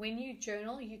anxiety? When you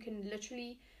journal, you can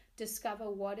literally discover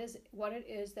what it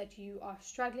is that you are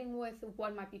struggling with,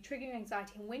 what might be triggering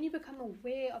anxiety. And when you become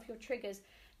aware of your triggers,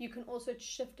 you can also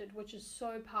shift it, which is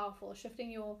so powerful.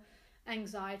 Shifting your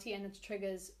anxiety and its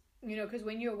triggers, because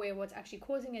when you're aware of what's actually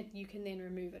causing it, you can then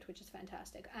remove it, which is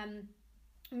fantastic.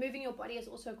 Moving your body is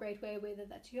also a great way, whether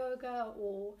that's yoga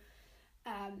or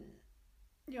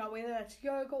whether that's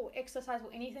yoga or exercise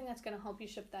or anything that's going to help you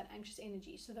shift that anxious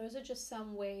energy. So those are just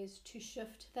some ways to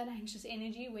shift that anxious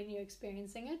energy when you're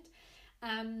experiencing it.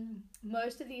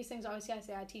 Most of these things,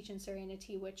 obviously, I teach in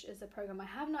Serenity, which is a program I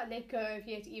have not let go of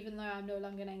yet, even though I'm no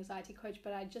longer an anxiety coach.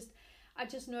 But I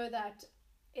just know that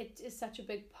it is such a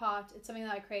big part. It's something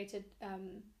that I created,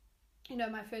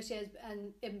 my first year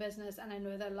in business, and I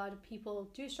know that a lot of people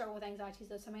do struggle with anxiety.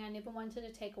 So it's something I never wanted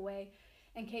to take away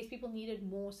in case people needed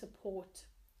more support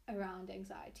around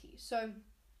anxiety. So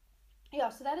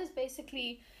that is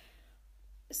basically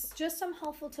just some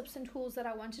helpful tips and tools that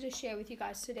I wanted to share with you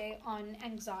guys today on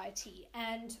anxiety,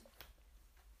 and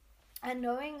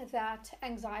knowing that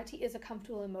anxiety is a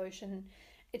comfortable emotion.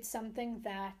 It's something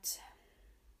that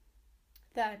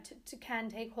can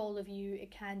take hold of you.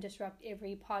 It can disrupt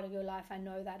every part of your life. I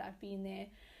know that. I've been there.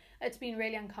 It's been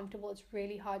really uncomfortable. It's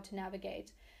really hard to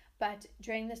navigate. But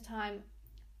during this time,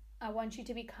 I want you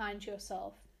to be kind to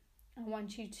yourself. I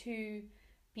want you to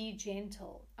be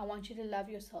gentle. I want you to love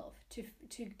yourself,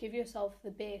 to give yourself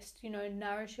the best,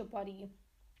 nourish your body,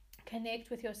 connect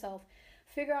with yourself,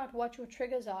 figure out what your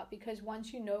triggers are, because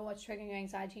once you know what's triggering your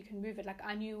anxiety, you can move it. Like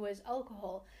I knew it was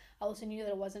alcohol. I also knew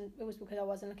that it was because I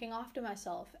wasn't looking after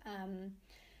myself.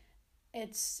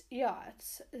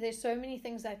 There's so many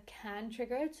things that can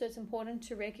trigger it. So it's important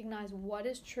to recognize what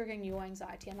is triggering your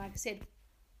anxiety. And like I said,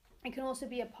 it can also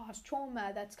be a past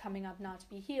trauma that's coming up now to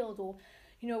be healed, or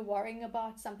worrying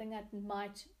about something that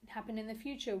might happen in the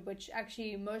future, which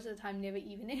actually most of the time never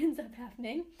even ends up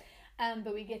happening.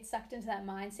 But we get sucked into that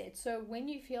mindset. So when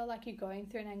you feel like you're going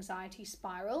through an anxiety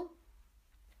spiral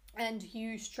and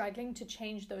you struggling to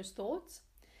change those thoughts,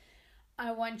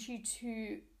 I want you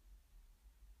to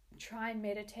try and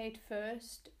meditate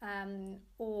first,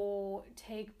 or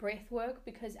take breath work,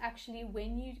 because actually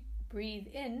when you breathe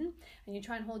in and you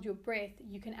try and hold your breath,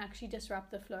 you can actually disrupt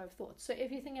the flow of thoughts. So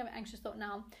if you think of an anxious thought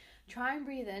now, try and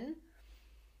breathe in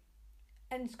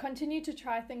and continue to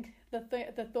try think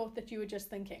the thought that you were just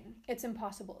thinking. It's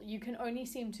impossible. You can only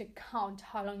seem to count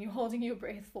how long you're holding your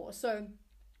breath for. So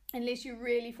unless you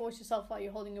really force yourself while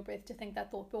you're holding your breath to think that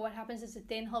thought. But what happens is it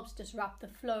then helps disrupt the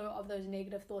flow of those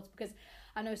negative thoughts, because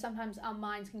I know sometimes our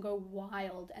minds can go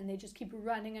wild and they just keep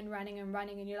running and running and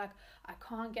running, and you're like, I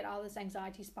can't get out of this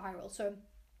anxiety spiral. So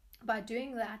by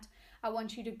doing that, I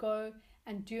want you to go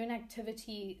and do an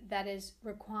activity that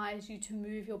requires you to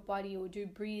move your body, or do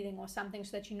breathing or something,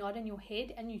 so that you're not in your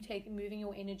head and you take moving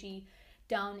your energy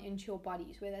down into your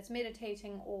bodies, whether that's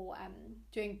meditating or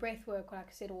doing breath work, like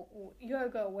I said, or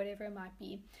yoga, or whatever it might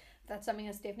be. That's something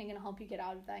that's definitely going to help you get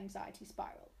out of the anxiety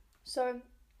spiral. So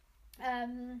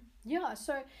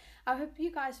so I hope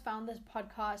you guys found this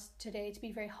podcast today to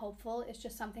be very helpful. It's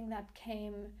just something that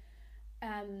came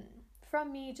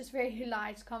from me, just very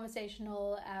light,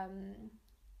 conversational.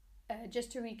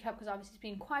 Just to recap, because obviously it's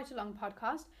been quite a long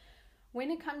podcast. When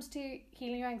it comes to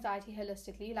healing your anxiety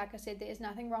holistically, like I said, there is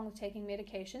nothing wrong with taking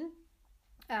medication.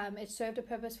 It served a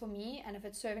purpose for me, and if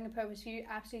it's serving a purpose for you,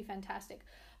 absolutely fantastic.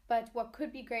 But what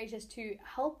could be great is to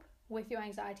help with your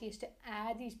anxiety is to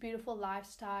add these beautiful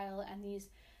lifestyle and these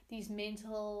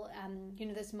mental,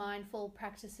 this mindful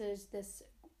practices, this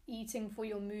eating for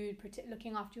your mood,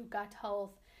 looking after your gut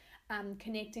health,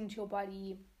 connecting to your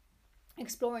body,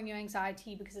 exploring your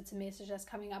anxiety because it's a message that's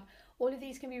coming up. All of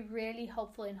these can be really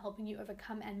helpful in helping you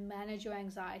overcome and manage your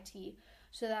anxiety,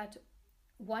 so that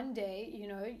one day,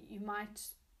 you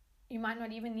might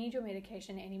not even need your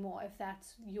medication anymore if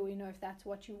that's if that's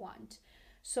what you want.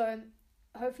 So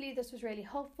hopefully this was really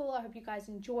helpful. I hope you guys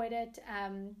enjoyed it.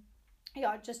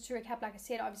 Just to recap, like I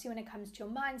said, obviously when it comes to your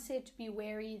mindset, be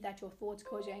wary that your thoughts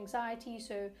cause you anxiety.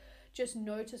 So just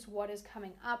notice what is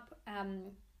coming up,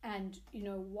 and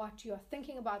what you're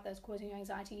thinking about that's causing you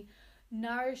anxiety.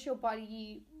 Nourish your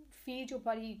body, feed your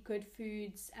body good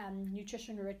foods,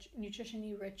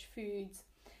 nutritionally rich foods,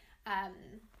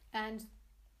 and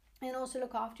also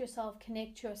look after yourself,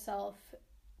 connect to yourself,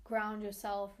 ground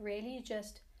yourself. Really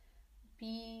just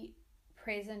be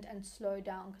present and slow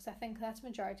down, because I think that's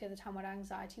majority of the time what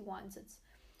anxiety wants.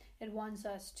 It wants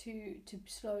us to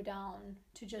slow down,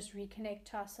 to just reconnect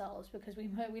to ourselves, because we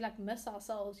like miss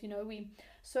ourselves, we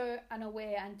so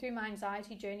unaware. And through my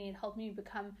anxiety journey, it helped me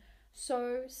become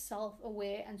so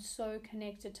self-aware and so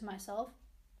connected to myself.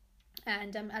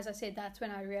 And as I said, that's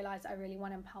when I realized I really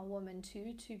want to empower women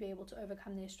to be able to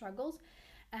overcome their struggles.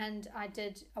 And I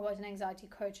was an anxiety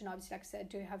coach, and obviously, like I said, I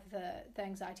do have the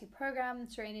anxiety program,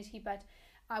 Serenity, but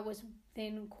I was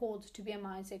then called to be a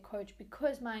mindset coach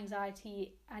because my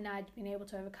anxiety, and I'd been able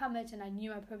to overcome it, and I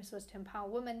knew my purpose was to empower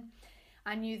women.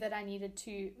 I knew that I needed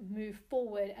to move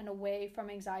forward and away from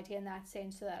anxiety in that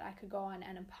sense so that I could go on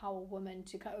and empower women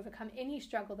to overcome any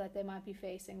struggle that they might be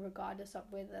facing, regardless of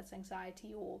whether that's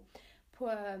anxiety or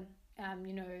poor,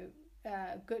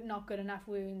 not good enough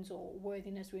wounds or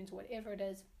worthiness wounds or whatever it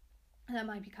is that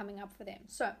might be coming up for them.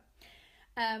 So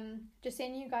just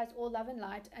sending you guys all love and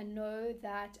light, and know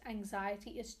that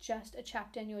anxiety is just a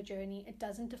chapter in your journey. It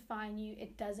doesn't define you.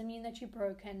 It doesn't mean that you're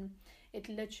broken. It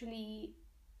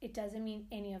doesn't mean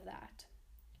any of that.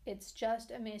 It's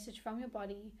just a message from your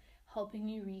body helping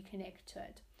you reconnect to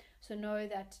it. So know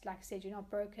that, like I said, you're not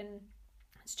broken.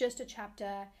 It's just a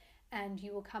chapter, and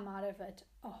you will come out of it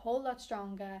a whole lot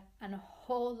stronger and a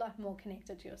whole lot more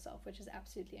connected to yourself, which is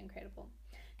absolutely incredible.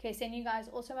 Okay, sending you guys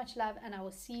all so much love, and I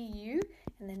will see you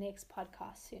in the next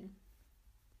podcast soon.